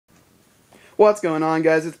What's going on,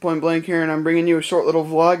 guys? It's Point Blank here, and I'm bringing you a short little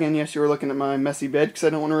vlog. And yes, you were looking at my messy bed because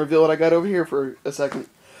I don't want to reveal what I got over here for a second.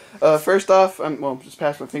 First off, just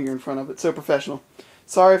pass my finger in front of it. So professional.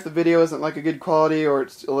 Sorry if the video isn't like a good quality, or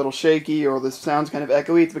it's a little shaky, or the sound's kind of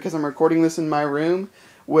echoey. It's because I'm recording this in my room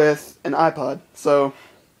with an iPod, so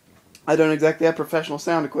I don't exactly have professional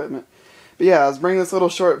sound equipment. But yeah, I was bringing this little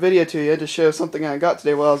short video to you to show something I got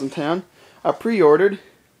today while I was in town. I pre-ordered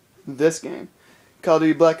this game. Call of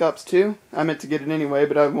Duty Black Ops 2. I meant to get it anyway,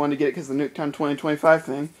 but I wanted to get it because of the Nuketown 2025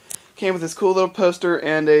 thing. Came with this cool little poster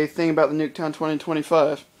and a thing about the Nuketown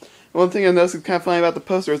 2025. One thing I noticed is kind of funny about the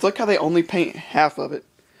poster is look how they only paint half of it.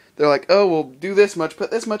 They're like, oh, we'll do this much,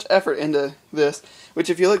 put this much effort into this.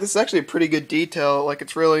 Which if you look, this is actually a pretty good detail. Like,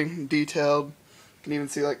 it's really detailed. You can even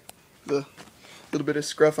see like the little bit of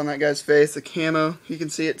scruff on that guy's face. The camo, you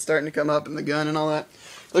can see it starting to come up, and the gun and all that.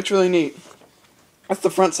 Looks really neat. That's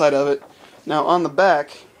the front side of it. Now on the back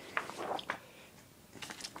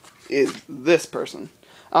is this person.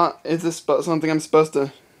 Is this something I'm supposed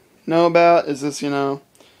to know about? Is this,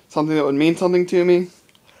 something that would mean something to me?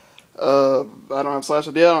 I don't have slash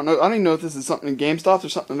idea. I don't know. I don't even know if this is something in GameStop or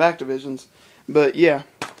something of Activision's. But yeah,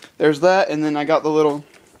 there's that, and then I got the little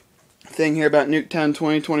thing here about Nuketown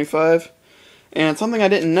 2025. And something I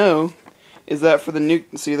didn't know is that for the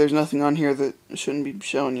see, there's nothing on here that shouldn't be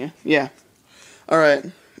showing you. Yeah. Alright.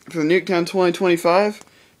 For the Nuketown 2025,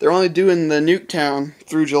 they're only doing the Nuketown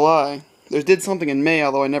through July. They did something in May,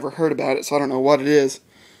 although I never heard about it, so I don't know what it is.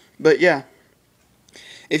 But yeah,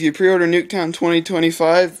 if you pre-order Nuketown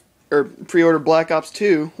 2025, or pre-order Black Ops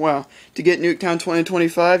 2, wow, to get Nuketown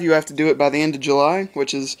 2025, you have to do it by the end of July,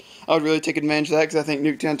 which is, I would really take advantage of that, because I think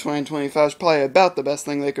Nuketown 2025 is probably about the best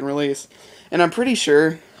thing they can release. And I'm pretty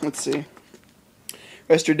sure, let's see,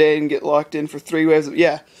 rest your day and get locked in for 3 waves of,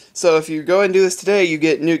 yeah. So if you go ahead and do this today, you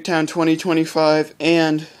get Nuketown 2025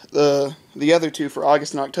 and the other two for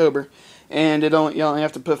August and October. And you only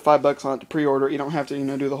have to put $5 on it to pre-order it. You don't have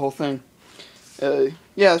to, do the whole thing. Yeah,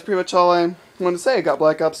 that's pretty much all I wanted to say. I got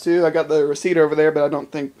Black Ops 2. I got the receipt over there, but I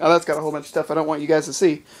don't think, that's got a whole bunch of stuff I don't want you guys to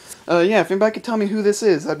see. Yeah, if anybody could tell me who this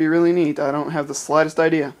is, that'd be really neat. I don't have the slightest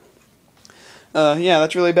idea. Yeah,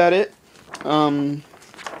 that's really about it.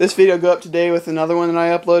 This video will go up today with another one that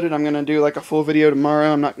I uploaded. I'm going to do like a full video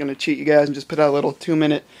tomorrow. I'm not going to cheat you guys and just put out a little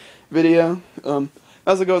 2-minute video. I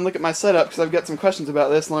also go and look at my setup because I've got some questions about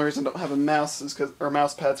this. The only reason I don't have a mouse is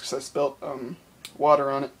mouse pads because I spilled water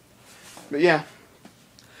on it. But yeah,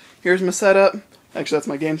 here's my setup. Actually, that's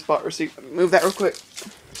my GameSpot receipt. Move that real quick.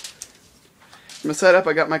 My setup,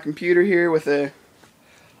 I got my computer here with a,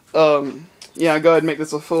 yeah, I'll go ahead and make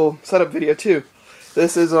this a full setup video too.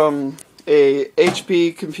 This is, a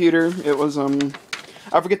HP computer. It was,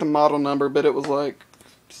 I forget the model number, but it was like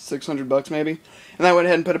 $600 maybe. And I went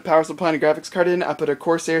ahead and put a power supply and a graphics card in. I put a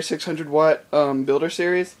Corsair 600 watt builder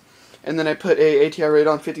series. And then I put a ATI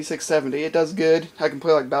Radeon 5670. It does good. I can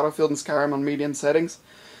play like Battlefield and Skyrim on medium settings.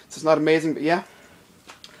 So it's not amazing, but yeah.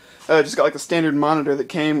 Just got like the standard monitor that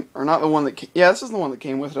came, or not the one that came, yeah, this is the one that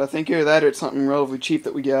came with it. I think either that or it's something relatively cheap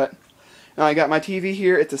that we got. And I got my TV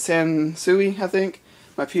here. It's a Sansui, I think.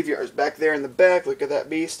 My PVR is back there in the back. Look at that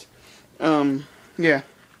beast. Yeah.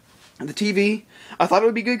 The TV, I thought it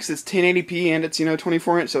would be good because it's 1080p and it's,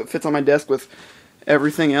 24-inch, so it fits on my desk with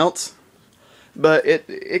everything else. But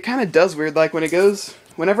it kind of does weird. Like when it goes,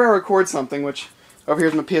 whenever I record something, which over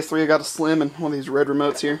here's my PS3, I got a Slim and one of these red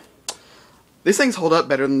remotes here. These things hold up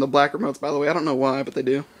better than the black remotes, by the way. I don't know why, but they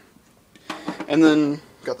do. And then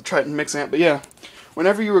got the Triton mix amp. But yeah,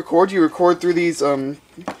 whenever you record through these,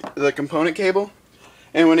 the component cable.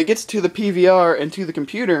 And when it gets to the PVR and to the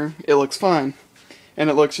computer, it looks fine. And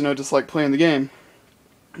it looks, just like playing the game.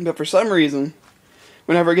 But for some reason,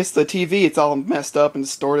 whenever it gets to the TV, it's all messed up and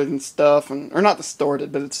distorted and stuff. Or not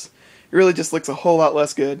distorted, but it really just looks a whole lot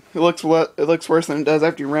less good. It looks worse than it does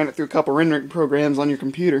after you ran it through a couple rendering programs on your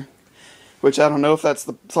computer. Which I don't know if that's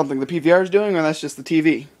something the PVR is doing or that's just the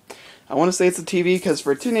TV. I want to say it's the TV because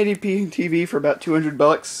for a 1080p TV for about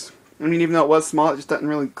 $200, I mean, even though it was small, it just doesn't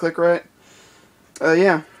really click right.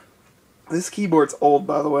 Yeah, this keyboard's old,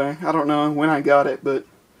 by the way. I don't know when I got it, but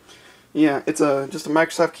yeah, it's just a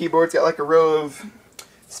Microsoft keyboard. It's got like a row of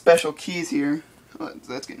special keys here. Oh,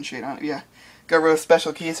 that's getting shade on it. Yeah, got a row of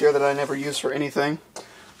special keys here that I never use for anything.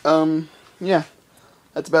 Yeah,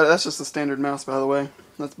 that's about it. That's just a standard mouse, by the way.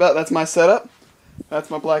 That's my setup.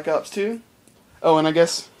 That's my Black Ops 2. Oh, and I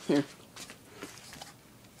guess here.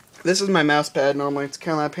 This is my mouse pad. Normally it's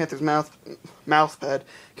Carolina Panthers mouse pad.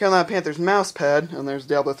 Carolina Panthers mouse pad, and there's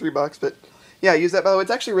Diablo 3 box. But yeah, I use that, by the way.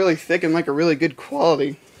 It's actually really thick and like a really good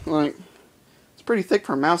quality. Like, it's pretty thick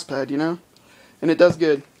for a mouse pad, And it does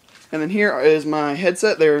good. And then here is my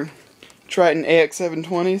headset. They're Triton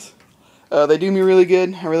AX720s. They do me really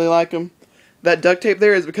good. I really like them. That duct tape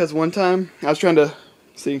there is because one time I was trying to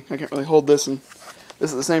see. I can't really hold this and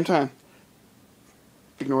this at the same time.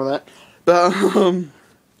 Ignore that. But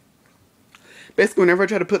basically, whenever I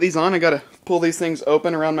try to put these on, I gotta pull these things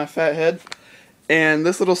open around my fat head. And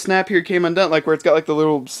this little snap here came undone, like where it's got like the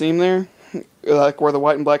little seam there, like where the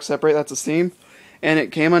white and black separate. That's a seam, and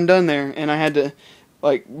it came undone there. And I had to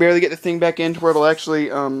like barely get the thing back in to where it'll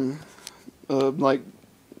actually like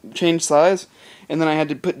change size, and then I had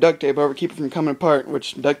to put duct tape over, keep it from coming apart,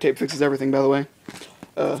 which duct tape fixes everything, by the way.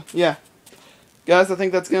 Yeah. Guys, I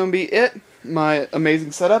think that's going to be it. My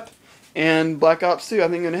amazing setup, and Black Ops 2, I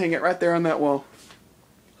think I'm going to hang it right there on that wall.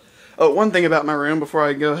 Oh, one thing about my room before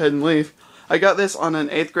I go ahead and leave. I got this on an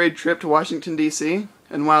 8th grade trip to Washington, D.C.,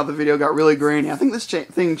 and wow, the video got really grainy. I think this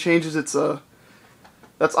thing changes its,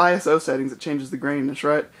 that's ISO settings, it changes the graininess,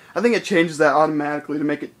 right? I think it changes that automatically to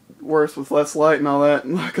make it worse with less light and all that,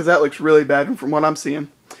 because that looks really bad from what I'm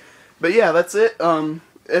seeing. But yeah, that's it.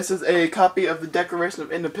 This is a copy of the Declaration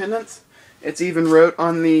of Independence. It's even wrote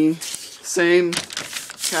on the same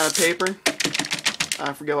kind of paper.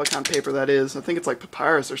 I forget what kind of paper that is. I think it's like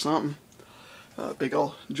papyrus or something. Big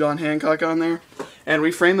old John Hancock on there. And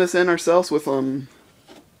we framed this in ourselves with, you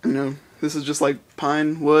know, this is just like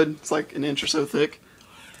pine wood. It's like an inch or so thick.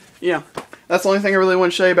 Yeah, that's the only thing I really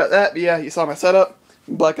want to show you about that. But yeah, you saw my setup.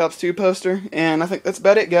 Black Ops 2 poster, and I think that's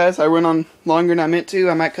about it, guys. I went on longer than I meant to.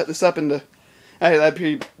 I might cut this up into... Hey,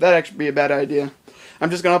 that'd actually be a bad idea. I'm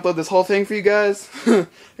just going to upload this whole thing for you guys.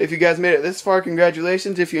 If you guys made it this far,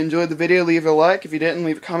 congratulations. If you enjoyed the video, leave a like. If you didn't,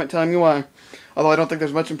 leave a comment telling me why. Although I don't think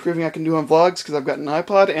there's much improving I can do on vlogs, because I've got an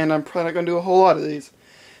iPod, and I'm probably not going to do a whole lot of these.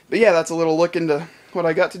 But yeah, that's a little look into what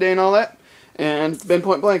I got today and all that. And it's been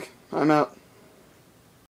Point Blank. I'm out.